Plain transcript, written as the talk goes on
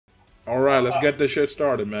Alright, let's get this shit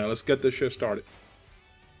started, man. Let's get this shit started.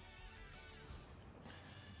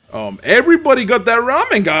 Everybody got that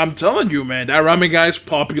ramen guy, I'm telling you, man. That ramen guy is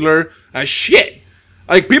popular as shit.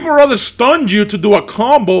 Like, people rather stun you to do a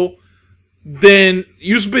combo than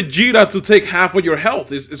use Vegeta to take half of your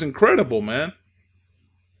health. It's incredible, man.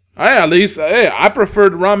 I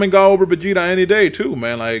preferred ramen guy over Vegeta any day, too,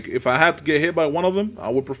 man. Like, if I had to get hit by one of them, I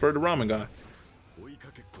would prefer the ramen guy.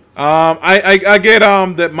 I get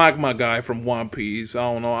that magma guy from One Piece. I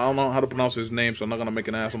don't know how to pronounce his name, so I'm not gonna make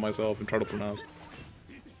an ass of myself and try to pronounce.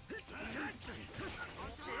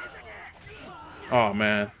 Oh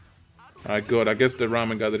man. Alright, good. I guess the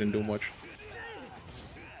ramen guy didn't do much.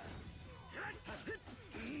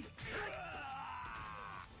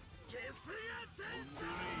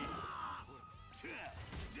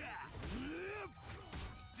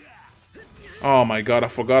 Oh my god, I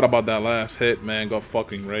forgot about that last hit, man. Got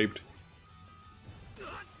fucking raped. Yeah,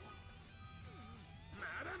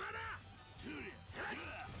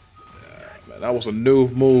 man, that was a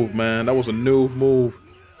noob move, man. That was a noob move.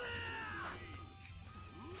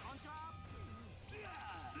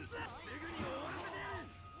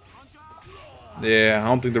 Yeah, I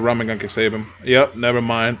don't think the ramen gun can save him. Yep, never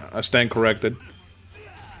mind. I stand corrected.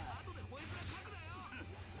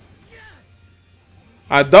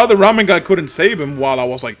 I thought the ramen guy couldn't save him while I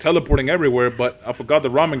was like teleporting everywhere, but I forgot the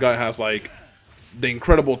ramen guy has like the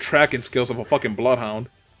incredible tracking skills of a fucking bloodhound.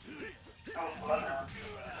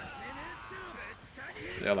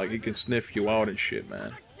 Yeah, like he can sniff you out and shit,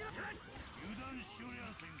 man.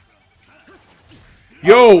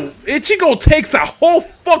 Yo, Ichigo takes a whole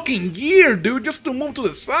fucking year, dude, just to move to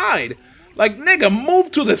the side. Like, nigga, move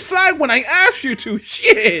to the side when I asked you to.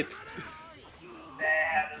 Shit.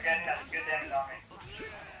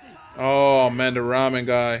 Oh, man, the ramen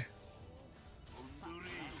guy.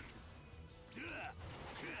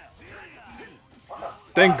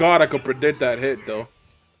 Thank God I could predict that hit, though.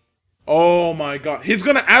 Oh, my God. He's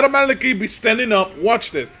gonna automatically be standing up. Watch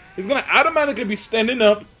this. He's gonna automatically be standing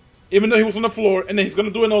up, even though he was on the floor, and then he's gonna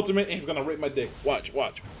do an ultimate, and he's gonna rape my dick. Watch,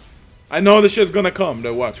 watch. I know this shit's gonna come,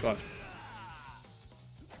 though. Watch, watch.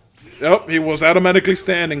 Yep, he was automatically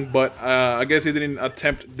standing, but I guess he didn't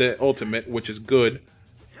attempt the ultimate, which is good.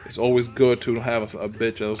 It's always good to have a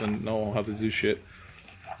bitch that doesn't know how to do shit.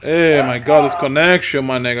 Hey, my God, this connection,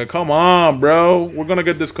 my nigga. Come on, bro. We're gonna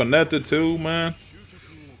get disconnected too, man.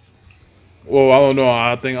 Well, I don't know.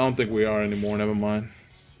 I don't think we are anymore. Never mind.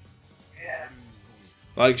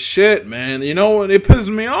 Like shit, man. You know, it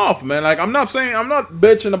pisses me off, man. Like I'm not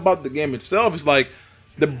bitching about the game itself. It's like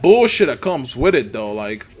the bullshit that comes with it, though.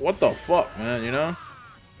 Like, what the fuck, man? You know?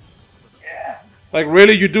 Like,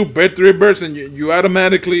 really, you do bit 3 bursts and you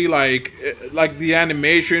automatically, like the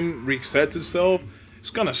animation resets itself? It's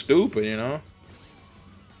kind of stupid, you know?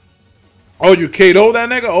 Oh, you KO'd that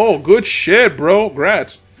nigga? Oh, good shit, bro.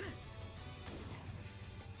 Grats.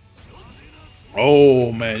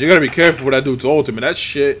 Oh, man. You gotta be careful with that dude's ultimate. That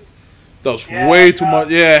shit does way too much.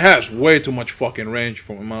 Yeah, it has way too much fucking range,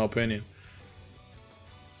 in my opinion.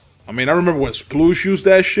 I mean, I remember when Sploosh used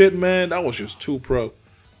that shit, man. That was just too pro.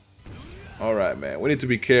 Alright, man. We need to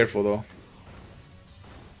be careful, though.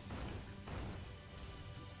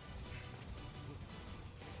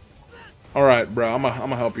 Alright, bro. I'm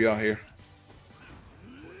gonna help you out here.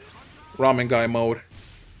 Ramen guy mode.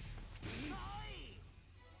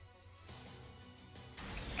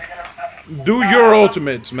 Do your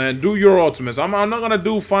ultimates, man. Do your ultimates. I'm not gonna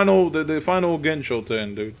do the final Gensho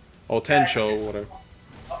thing, dude. Or Tensho, or whatever.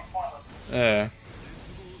 Yeah.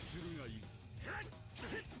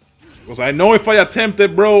 Because I know if I attempt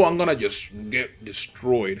it, bro, I'm gonna just get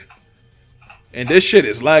destroyed. And this shit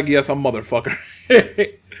is laggy as a motherfucker.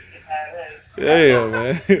 Yeah,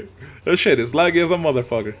 man. This shit is laggy as a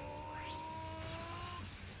motherfucker.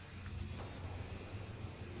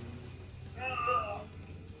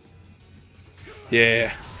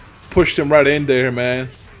 Yeah. Pushed him right in there, man.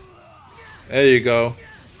 There you go.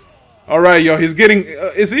 Alright, yo, he's getting...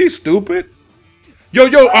 is he stupid? Yo,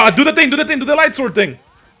 do the thing, do the light sword thing.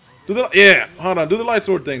 Yeah, hold on, do the light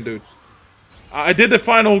sword thing, dude. I did the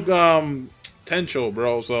final Tensho,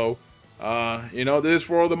 bro, so you know, this is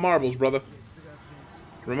for all the marbles, brother.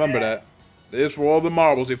 Remember that. This is for all the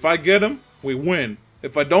marbles. If I get him, we win.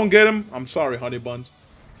 If I don't get him, I'm sorry, honey buns.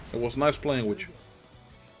 It was nice playing with you.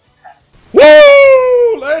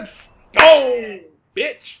 Woo! Let's go,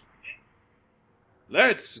 bitch.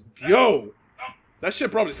 Let's go. That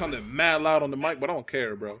shit probably sounded mad loud on the mic, but I don't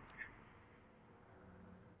care, bro.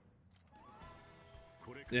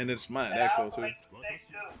 And it's mine, echo too. Like I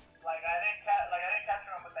didn't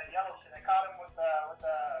capture him with that yellow shit. I caught him with the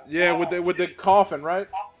yeah, with the coffin, right?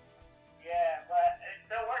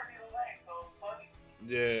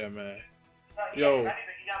 Yeah, man. Yeah, Yo. he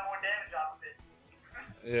got more damage off of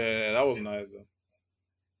it. Yeah, that was nice though.